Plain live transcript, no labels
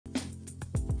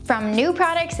From new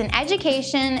products and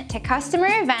education to customer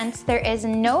events, there is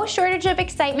no shortage of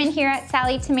excitement here at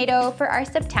Sallie Tomato for our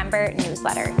September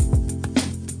newsletter.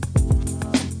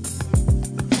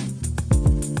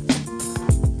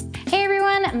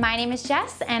 My name is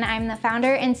Jess and I'm the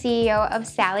founder and CEO of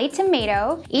Sallie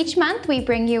Tomato. Each month we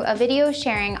bring you a video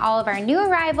sharing all of our new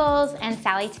arrivals and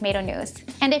Sallie Tomato news.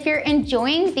 And if you're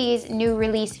enjoying these new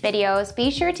release videos, be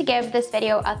sure to give this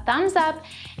video a thumbs up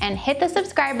and hit the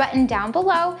subscribe button down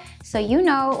below so you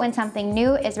know when something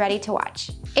new is ready to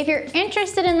watch. If you're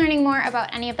interested in learning more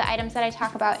about any of the items that I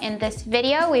talk about in this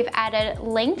video, we've added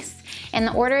links in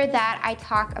the order that I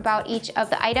talk about each of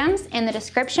the items in the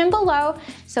description below,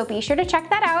 so be sure to check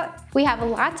that out. We have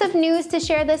lots of news to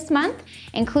share this month,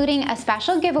 including a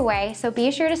special giveaway, so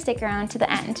be sure to stick around to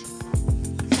the end.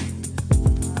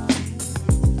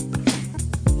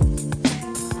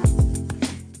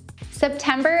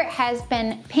 September has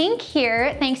been pink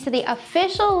here thanks to the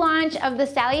official launch of the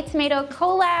Sallie Tomato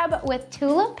collab with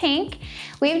Tula Pink.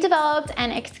 We've developed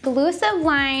an exclusive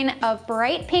line of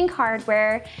bright pink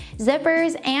hardware,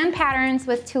 zippers, and patterns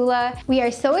with Tula. We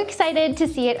are so excited to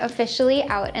see it officially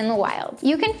out in the wild.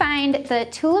 You can find the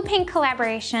Tula Pink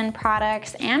collaboration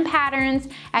products and patterns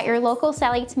at your local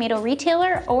Sallie Tomato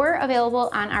retailer or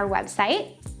available on our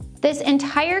website. This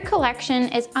entire collection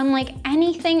is unlike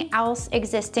anything else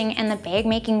existing in the bag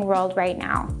making world right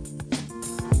now.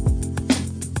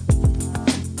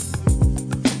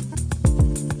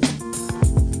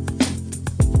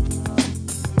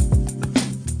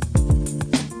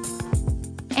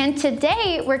 And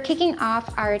today we're kicking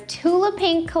off our Tula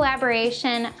Pink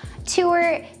collaboration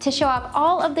tour to show off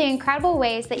all of the incredible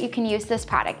ways that you can use this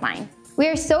product line. We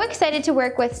are so excited to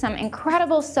work with some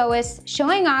incredible sewists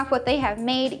showing off what they have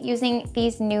made using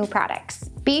these new products.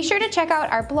 Be sure to check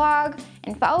out our blog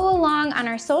and follow along on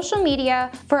our social media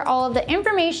for all of the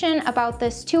information about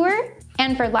this tour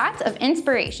and for lots of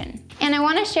inspiration. And I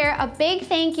want to share a big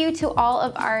thank you to all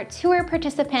of our tour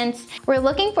participants. We're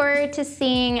looking forward to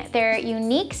seeing their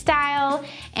unique style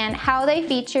and how they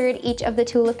featured each of the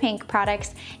Tula Pink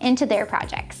products into their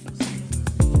projects.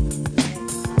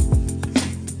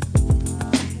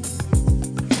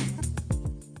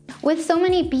 With so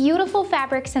many beautiful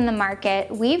fabrics in the market,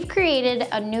 we've created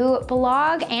a new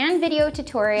blog and video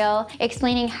tutorial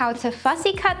explaining how to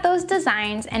fussy cut those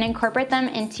designs and incorporate them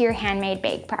into your handmade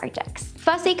bag projects.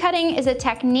 Fussy cutting is a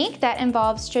technique that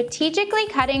involves strategically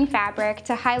cutting fabric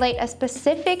to highlight a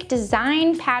specific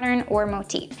design, pattern, or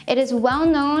motif. It is well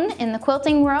known in the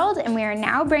quilting world, and we are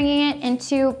now bringing it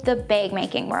into the bag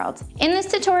making world. In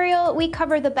this tutorial, we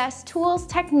cover the best tools,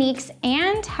 techniques,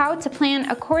 and how to plan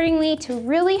accordingly to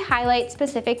really highlight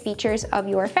specific features of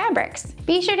your fabrics.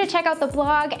 Be sure to check out the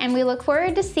blog, and we look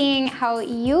forward to seeing how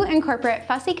you incorporate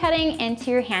fussy cutting into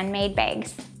your handmade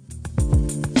bags.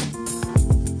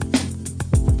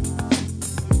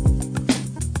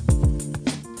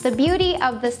 The beauty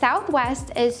of the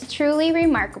Southwest is truly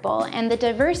remarkable, and the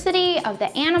diversity of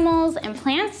the animals and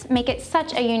plants make it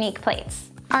such a unique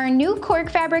place. Our new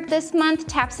cork fabric this month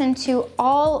taps into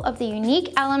all of the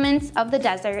unique elements of the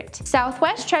desert.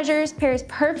 Southwest Treasures pairs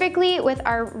perfectly with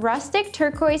our rustic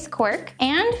turquoise cork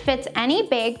and fits any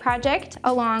bag project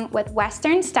along with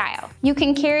Western style. You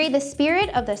can carry the spirit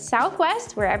of the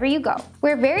Southwest wherever you go.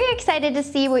 We're very excited to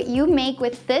see what you make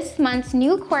with this month's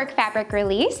new cork fabric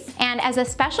release. And as a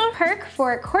special perk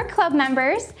for Cork Club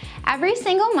members, every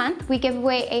single month we give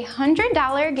away a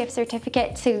 $100 gift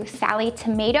certificate to Sallie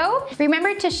Tomato.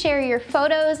 Remember to share your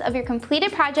photos of your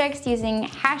completed projects using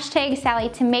hashtag Sallie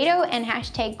Tomato and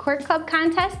hashtag Cork Club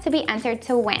contest to be entered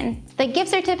to win. The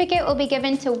gift certificate will be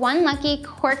given to one lucky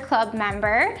Cork Club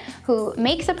member who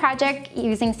makes a project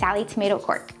using Sallie Tomato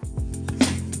cork.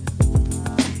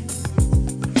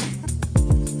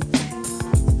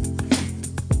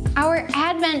 Our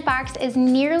Advent box is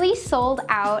nearly sold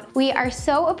out. We are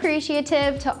so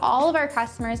appreciative to all of our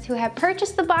customers who have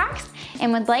purchased the box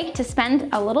and would like to spend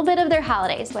a little bit of their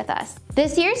holidays with us.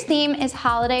 This year's theme is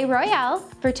Holiday Royale.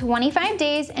 For 25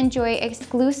 days, enjoy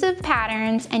exclusive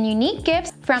patterns and unique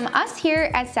gifts from us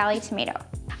here at Sallie Tomato.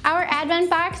 Our Advent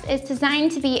box is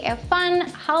designed to be a fun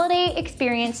holiday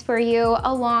experience for you,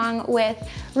 along with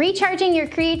recharging your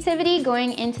creativity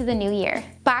going into the new year.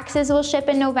 Boxes will ship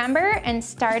in November, and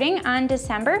starting on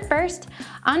December 1st,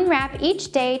 unwrap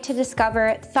each day to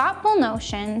discover thoughtful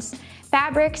notions,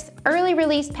 fabrics, early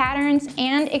release patterns,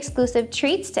 and exclusive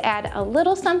treats to add a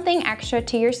little something extra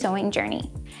to your sewing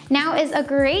journey. Now is a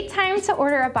great time to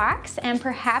order a box and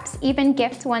perhaps even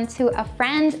gift one to a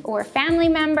friend or family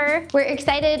member. We're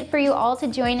excited for you all to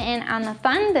join in on the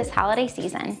fun this holiday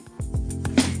season.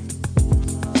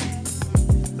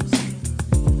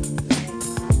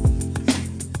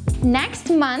 Next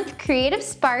month, Creative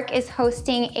Spark is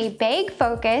hosting a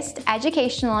bag-focused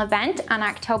educational event on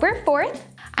October 4th.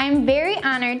 I'm very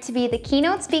honored to be the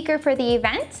keynote speaker for the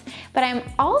event, but I'm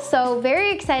also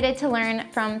very excited to learn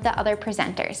from the other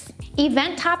presenters.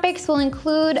 Event topics will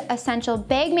include essential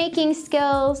bag making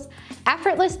skills,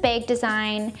 effortless bag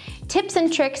design, tips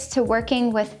and tricks to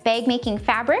working with bag making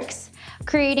fabrics,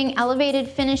 creating elevated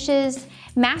finishes,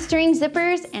 mastering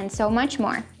zippers, and so much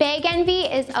more. Bag Envy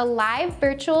is a live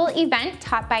virtual event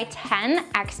taught by 10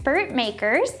 expert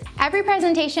makers. Every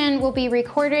presentation will be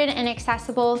recorded and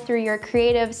accessible through your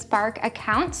Creative Spark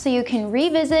account, so you can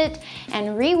revisit and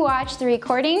rewatch the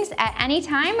recordings at any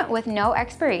time with no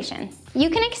expiration. You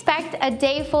can expect a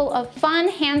day full of fun,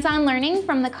 hands-on learning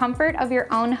from the comfort of your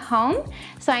own home,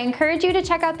 so I encourage you to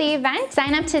check out the event.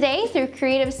 Sign up today through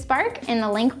Creative Spark in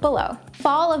the link below.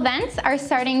 Fall events are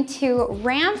starting to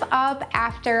ramp up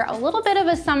after a little bit of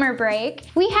a summer break.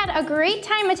 We had a great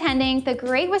time attending the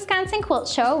Great Wisconsin Quilt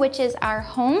Show, which is our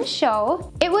home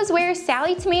show. It was where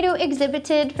Sallie Tomato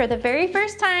exhibited for the very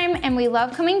first time, and we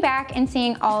love coming back and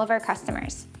seeing all of our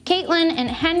customers. Caitlin and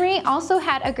Henry also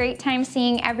had a great time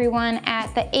seeing everyone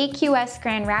at the AQS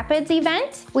Grand Rapids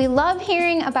event. We love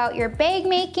hearing about your bag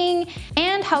making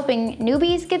and helping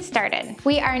newbies get started.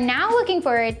 We are now looking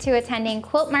forward to attending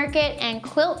Quilt Market and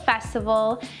Quilt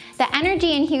Festival. The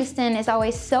energy in Houston is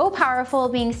always so powerful,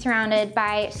 being surrounded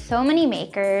by so many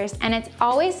makers, and it's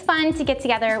always fun to get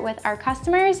together with our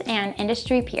customers and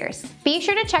industry peers. Be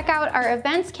sure to check out our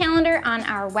events calendar on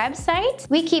our website.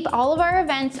 We keep all of our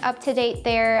events up to date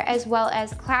there, as well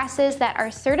as classes that our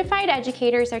certified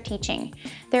educators are teaching.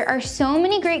 There are so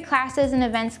many great classes and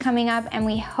events coming up, and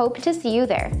we hope to see you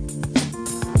there.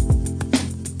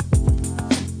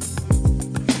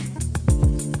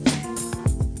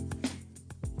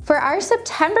 For our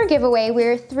September giveaway,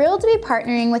 we're thrilled to be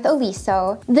partnering with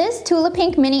Oliso. This Tula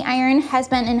Pink mini iron has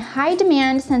been in high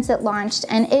demand since it launched,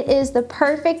 and it is the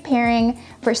perfect pairing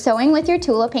for sewing with your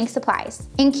Tula Pink supplies.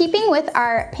 In keeping with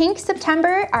our Pink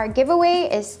September, our giveaway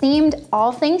is themed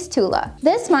all things Tula.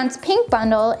 This month's Pink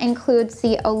bundle includes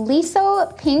the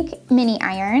Oliso Pink mini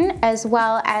iron, as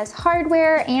well as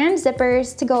hardware and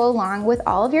zippers to go along with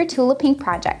all of your Tula Pink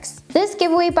projects. This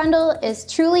giveaway bundle is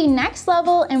truly next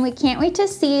level, and we can't wait to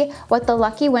see what the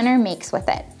lucky winner makes with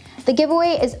it. The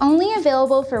giveaway is only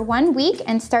available for 1 week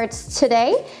and starts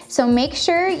today, so make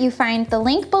sure you find the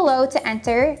link below to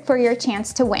enter for your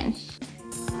chance to win.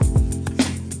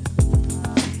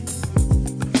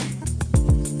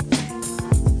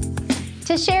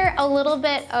 To share a little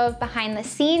bit of behind the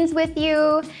scenes with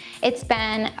you, it's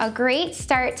been a great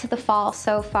start to the fall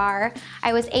so far.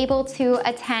 I was able to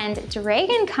attend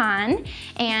DragonCon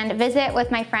and visit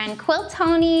with my friend Quilt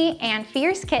Tony and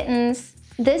Fierce Kittens.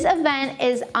 This event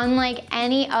is unlike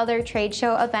any other trade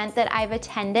show event that I've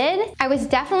attended. I was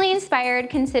definitely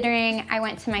inspired, considering I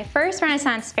went to my first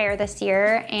Renaissance fair this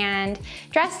year and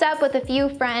dressed up with a few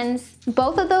friends.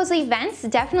 Both of those events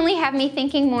definitely have me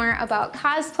thinking more about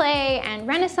cosplay and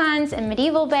Renaissance and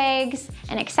medieval bags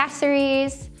and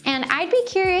accessories. And I'd be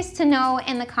curious to know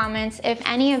in the comments if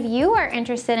any of you are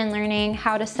interested in learning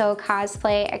how to sew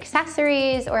cosplay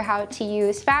accessories or how to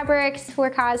use fabrics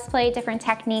for cosplay, different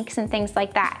techniques and things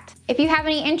like that. If you have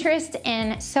any interest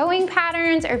in sewing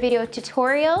patterns or video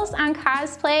tutorials on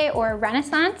cosplay or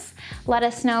Renaissance, let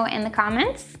us know in the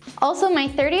comments. Also, my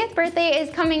 30th birthday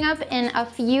is coming up in a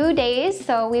few days,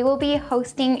 so we will be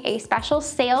hosting a special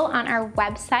sale on our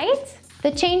website. The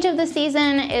change of the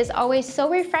season is always so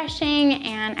refreshing,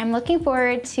 and I'm looking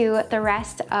forward to the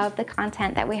rest of the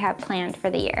content that we have planned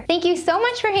for the year. Thank you so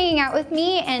much for hanging out with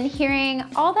me and hearing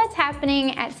all that's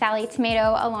happening at Sallie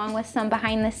Tomato, along with some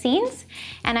behind the scenes,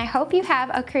 and I hope you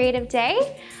have a creative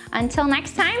day. Until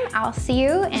next time, I'll see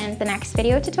you in the next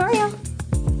video tutorial.